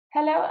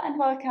Hello and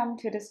welcome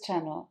to this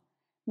channel.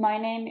 My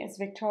name is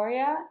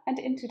Victoria, and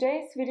in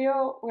today's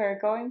video we're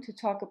going to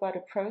talk about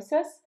a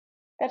process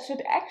that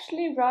should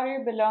actually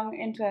rather belong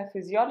into a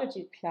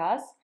physiology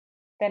class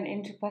than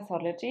into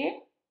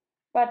pathology.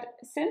 But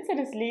since it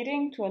is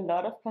leading to a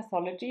lot of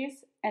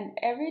pathologies and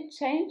every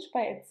change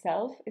by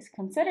itself is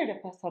considered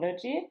a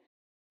pathology,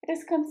 it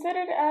is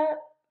considered a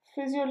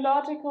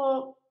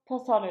physiological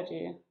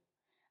pathology.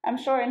 I'm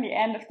sure in the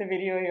end of the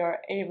video you're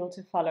able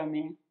to follow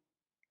me.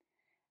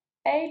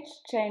 Age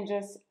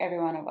changes every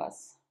one of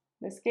us.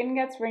 The skin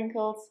gets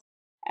wrinkles,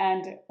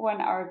 and when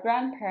our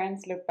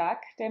grandparents look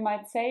back, they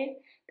might say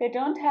they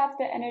don't have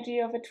the energy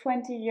of a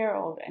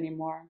 20-year-old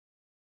anymore.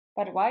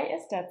 But why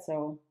is that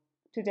so?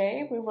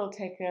 Today we will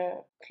take a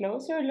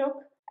closer look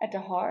at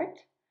the heart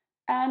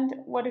and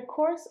what a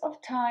course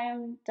of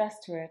time does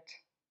to it.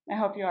 I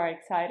hope you are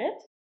excited.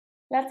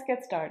 Let's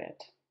get started.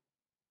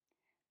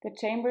 The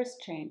chambers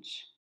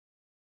change.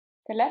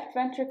 The left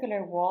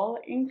ventricular wall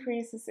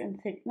increases in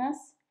thickness,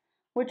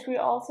 which we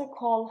also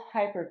call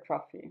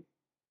hypertrophy.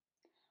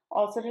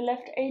 Also the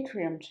left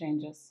atrium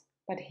changes,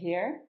 but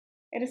here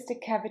it is the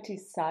cavity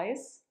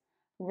size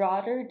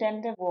rather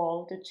than the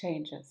wall that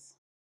changes.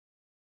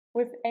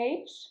 With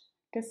age,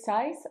 the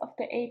size of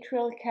the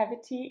atrial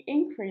cavity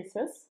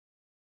increases,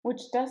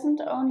 which doesn't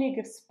only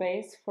give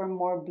space for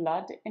more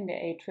blood in the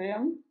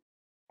atrium,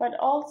 but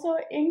also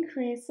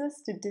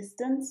increases the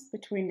distance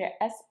between the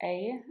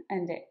SA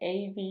and the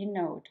AV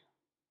node.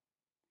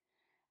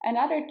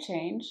 Another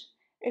change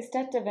is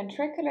that the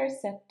ventricular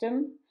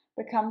septum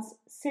becomes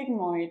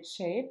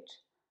sigmoid-shaped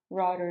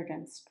rather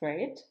than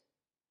straight,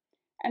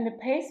 and the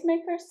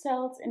pacemaker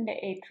cells in the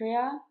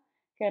atria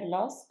get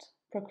lost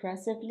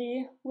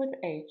progressively with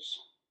age.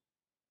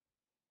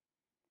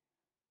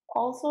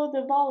 Also,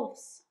 the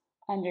valves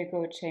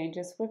undergo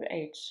changes with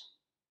age.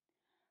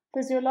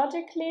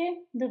 Physiologically,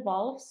 the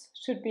valves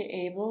should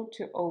be able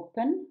to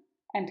open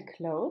and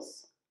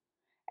close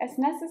as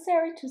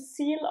necessary to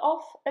seal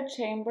off a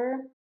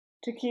chamber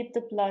to keep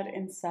the blood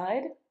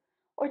inside,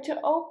 or to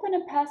open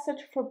a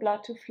passage for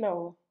blood to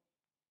flow.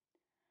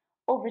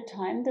 Over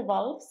time, the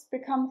valves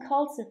become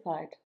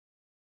calcified,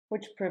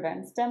 which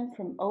prevents them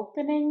from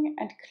opening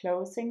and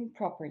closing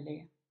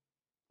properly.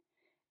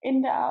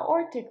 In the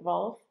aortic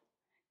valve,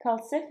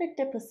 calcific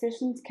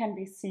depositions can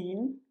be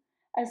seen,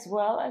 as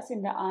well as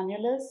in the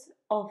annulus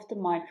of the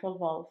mitral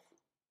valve.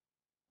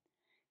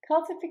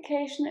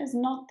 Calcification is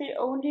not the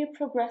only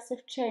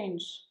progressive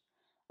change.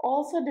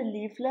 Also, the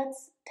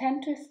leaflets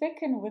tend to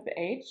thicken with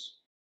age,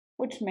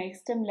 which makes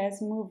them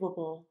less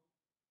movable.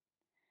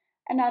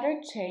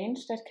 Another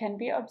change that can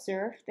be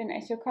observed in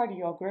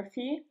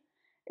echocardiography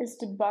is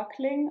the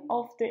buckling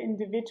of the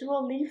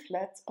individual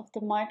leaflets of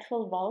the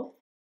mitral valve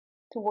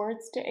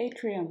towards the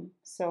atrium,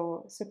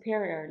 so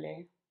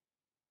superiorly.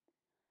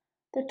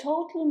 The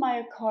total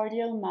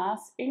myocardial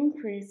mass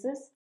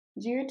increases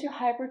due to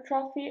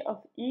hypertrophy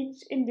of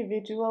each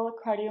individual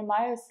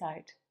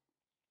cardiomyocyte.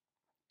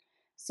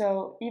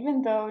 So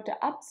even though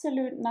the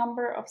absolute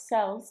number of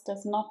cells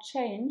does not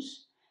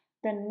change,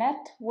 the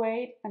net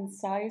weight and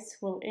size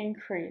will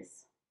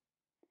increase.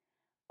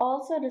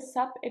 Also, the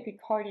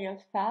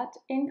subepicardial fat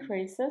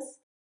increases,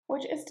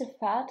 which is the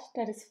fat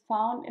that is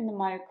found in the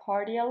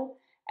myocardial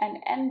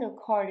and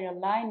endocardial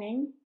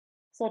lining,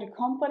 so the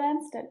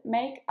components that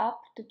make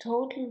up the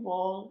total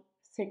wall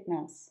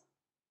thickness.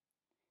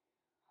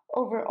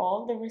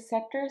 Overall, the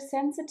receptor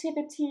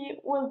sensitivity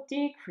will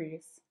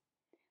decrease.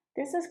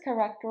 This is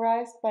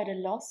characterized by the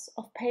loss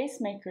of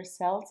pacemaker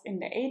cells in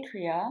the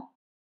atria,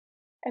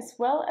 as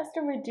well as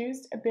the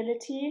reduced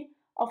ability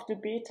of the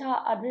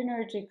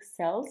beta-adrenergic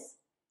cells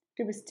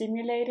to be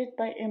stimulated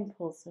by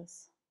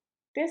impulses.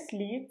 This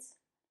leads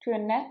to a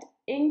net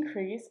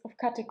increase of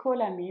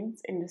catecholamines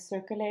in the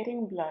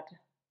circulating blood.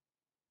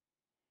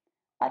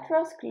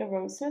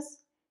 Atherosclerosis,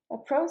 a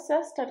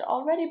process that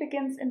already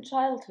begins in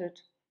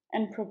childhood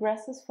and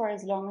progresses for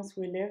as long as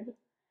we live,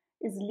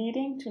 is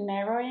leading to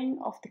narrowing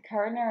of the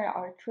coronary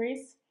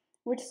arteries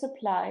which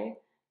supply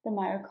the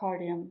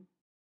myocardium.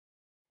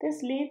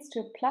 This leads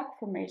to plaque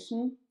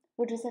formation,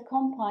 which is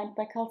accompanied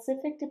by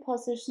calcific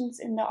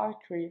depositions in the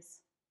arteries.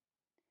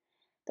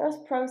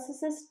 Those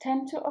processes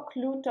tend to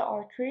occlude the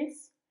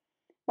arteries,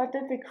 but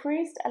the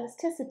decreased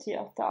elasticity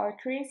of the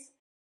arteries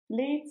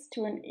leads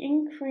to an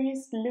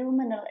increased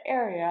luminal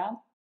area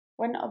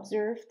when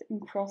observed in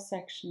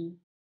cross-section.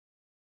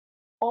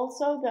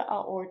 Also, the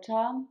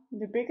aorta,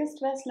 the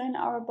biggest vessel in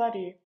our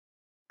body,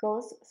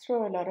 goes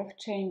through a lot of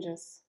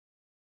changes.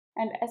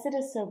 And as it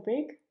is so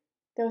big,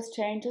 those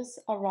changes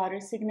are rather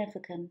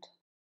significant.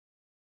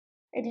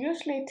 It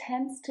usually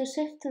tends to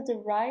shift to the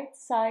right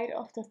side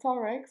of the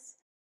thorax,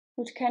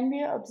 which can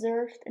be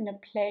observed in a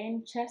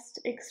plain chest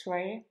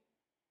X-ray.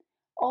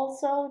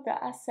 Also,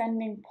 the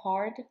ascending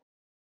part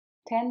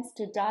tends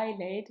to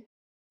dilate,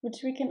 which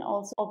we can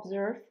also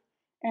observe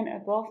in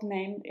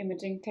above-named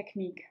imaging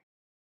technique.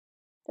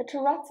 The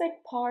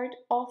thoracic part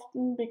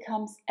often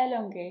becomes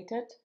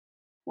elongated,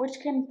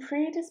 which can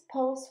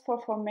predispose for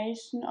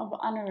formation of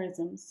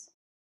aneurysms.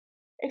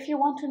 If you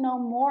want to know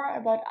more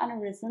about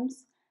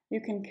aneurysms,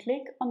 you can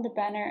click on the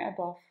banner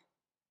above.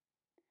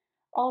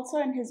 Also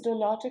in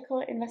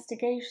histological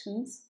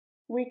investigations,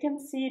 we can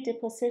see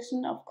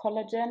deposition of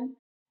collagen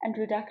and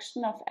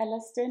reduction of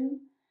elastin,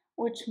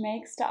 which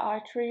makes the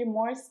artery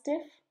more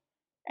stiff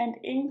and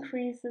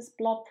increases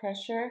blood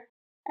pressure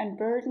and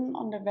burden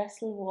on the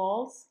vessel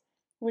walls,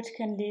 which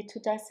can lead to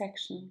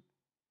dissection.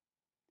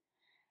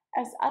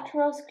 As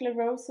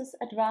atherosclerosis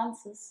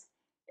advances,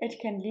 it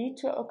can lead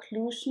to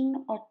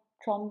occlusion or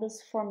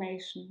thrombus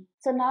formation.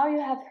 So now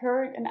you have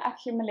heard an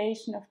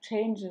accumulation of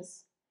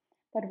changes,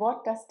 but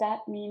what does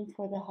that mean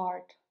for the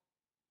heart?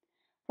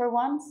 For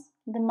once,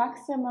 the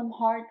maximum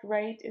heart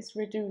rate is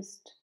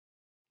reduced.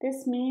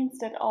 This means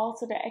that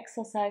also the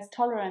exercise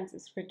tolerance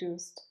is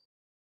reduced,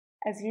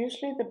 as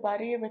usually the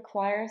body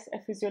requires a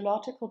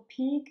physiological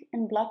peak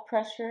in blood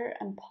pressure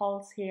and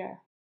pulse here.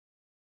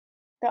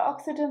 The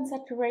oxygen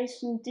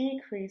saturation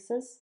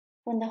decreases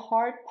when the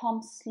heart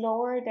pumps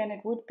slower than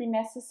it would be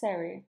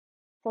necessary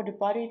for the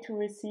body to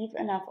receive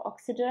enough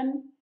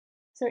oxygen,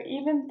 so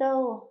even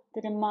though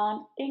the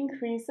demand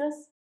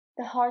increases,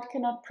 the heart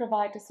cannot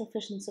provide a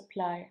sufficient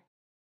supply.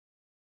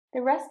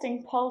 The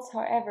resting pulse,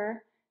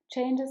 however,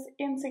 changes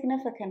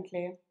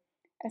insignificantly,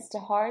 as the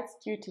heart's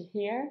duty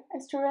here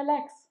is to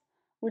relax,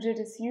 which it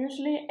is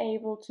usually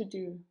able to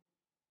do.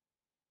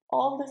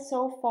 All the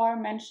so far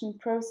mentioned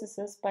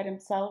processes by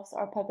themselves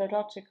are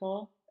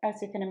pathological,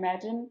 as you can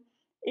imagine.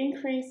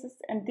 Increases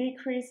and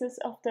decreases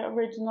of the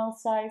original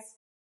size,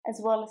 as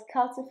well as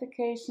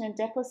calcification and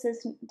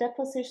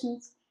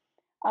depositions,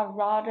 are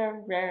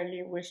rather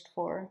rarely wished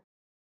for.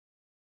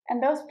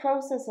 And those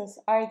processes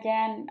are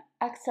again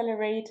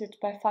accelerated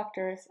by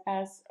factors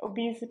as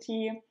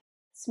obesity,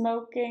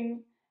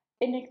 smoking,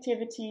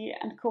 inactivity,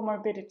 and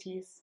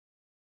comorbidities.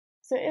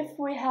 So if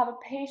we have a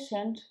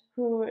patient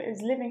who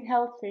is living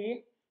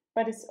healthy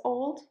but is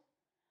old,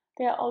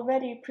 they are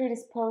already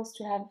predisposed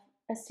to have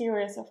a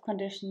series of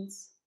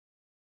conditions.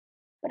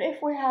 But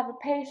if we have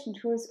a patient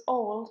who is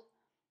old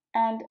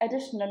and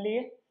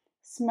additionally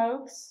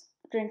smokes,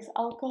 drinks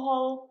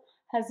alcohol,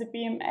 has a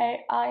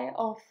BMI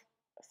of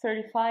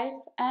 35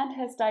 and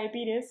has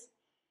diabetes,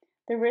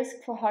 the risk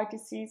for heart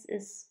disease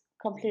is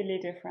completely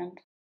different.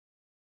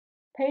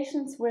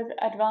 Patients with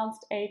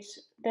advanced age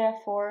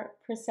therefore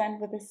present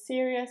with a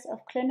series of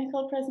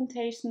clinical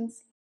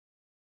presentations,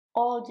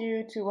 all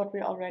due to what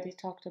we already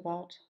talked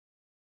about.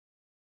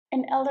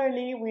 In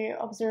elderly, we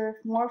observe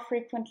more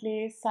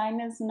frequently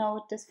sinus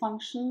node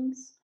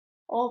dysfunctions,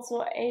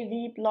 also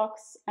AV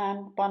blocks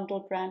and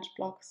bundle branch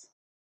blocks.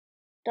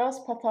 Those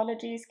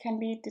pathologies can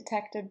be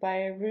detected by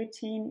a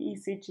routine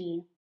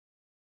ECG.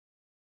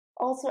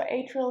 Also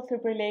atrial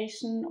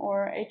fibrillation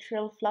or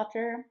atrial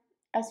flutter,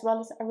 as well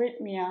as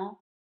arrhythmia,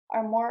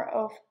 are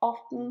more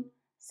often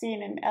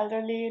seen in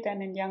elderly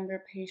than in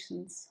younger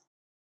patients.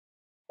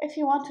 If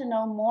you want to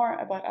know more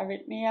about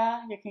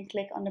arrhythmia, you can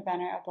click on the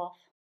banner above.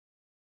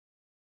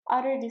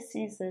 Other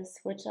diseases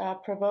which are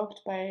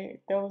provoked by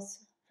those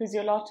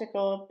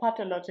physiological,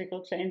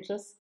 pathological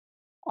changes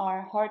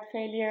are heart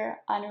failure,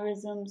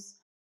 aneurysms,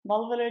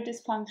 valvular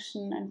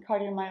dysfunction, and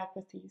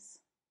cardiomyopathies.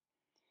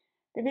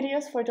 The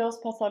videos for those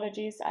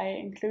pathologies I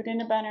include in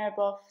the banner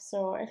above,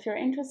 so if you're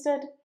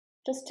interested,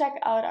 just check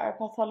out our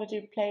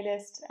pathology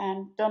playlist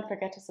and don't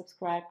forget to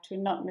subscribe to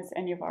not miss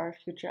any of our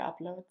future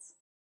uploads.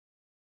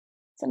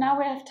 So now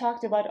we have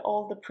talked about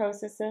all the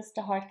processes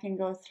the heart can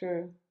go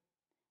through,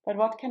 but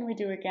what can we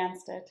do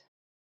against it?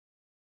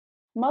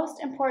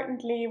 Most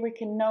importantly, we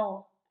can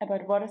know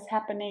about what is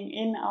happening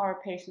in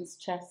our patient's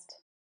chest.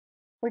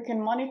 We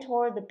can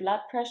monitor the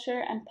blood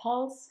pressure and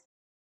pulse,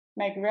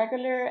 make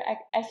regular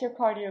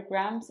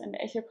echocardiograms and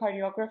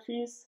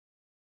echocardiographies,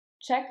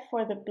 check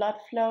for the blood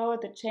flow,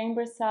 the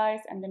chamber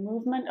size, and the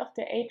movement of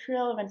the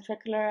atrial,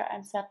 ventricular,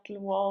 and septal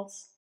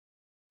walls.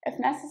 If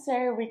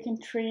necessary, we can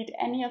treat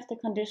any of the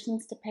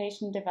conditions the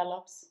patient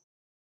develops.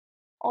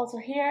 Also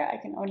here, I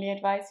can only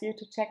advise you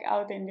to check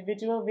out the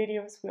individual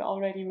videos we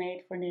already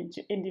made for the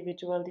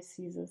individual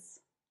diseases.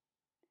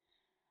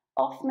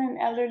 Often in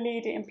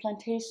elderly, the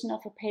implantation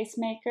of a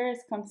pacemaker is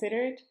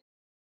considered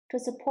to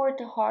support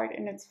the heart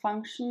in its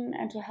function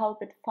and to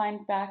help it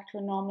find back to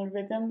a normal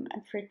rhythm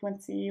and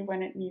frequency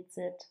when it needs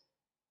it.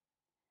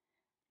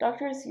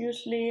 Doctors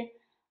usually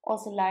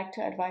also like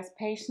to advise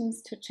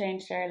patients to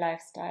change their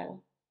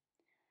lifestyle.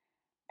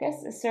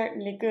 This is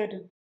certainly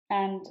good,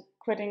 and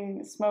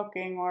quitting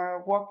smoking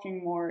or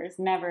walking more is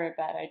never a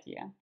bad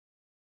idea.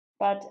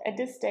 But at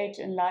this stage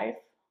in life,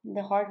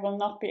 the heart will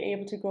not be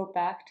able to go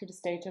back to the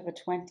stage of a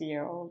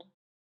 20-year-old.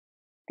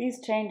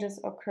 These changes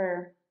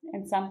occur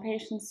in some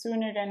patients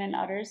sooner than in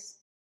others,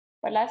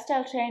 but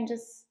lifestyle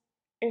changes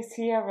is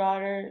here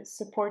rather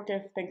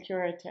supportive than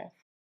curative.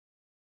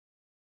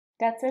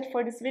 That's it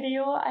for this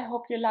video. I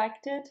hope you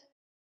liked it.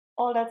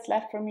 All that's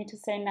left for me to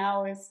say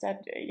now is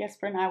that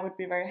Jesper and I would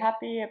be very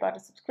happy about a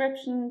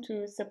subscription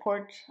to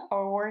support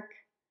our work.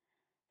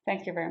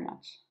 Thank you very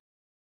much.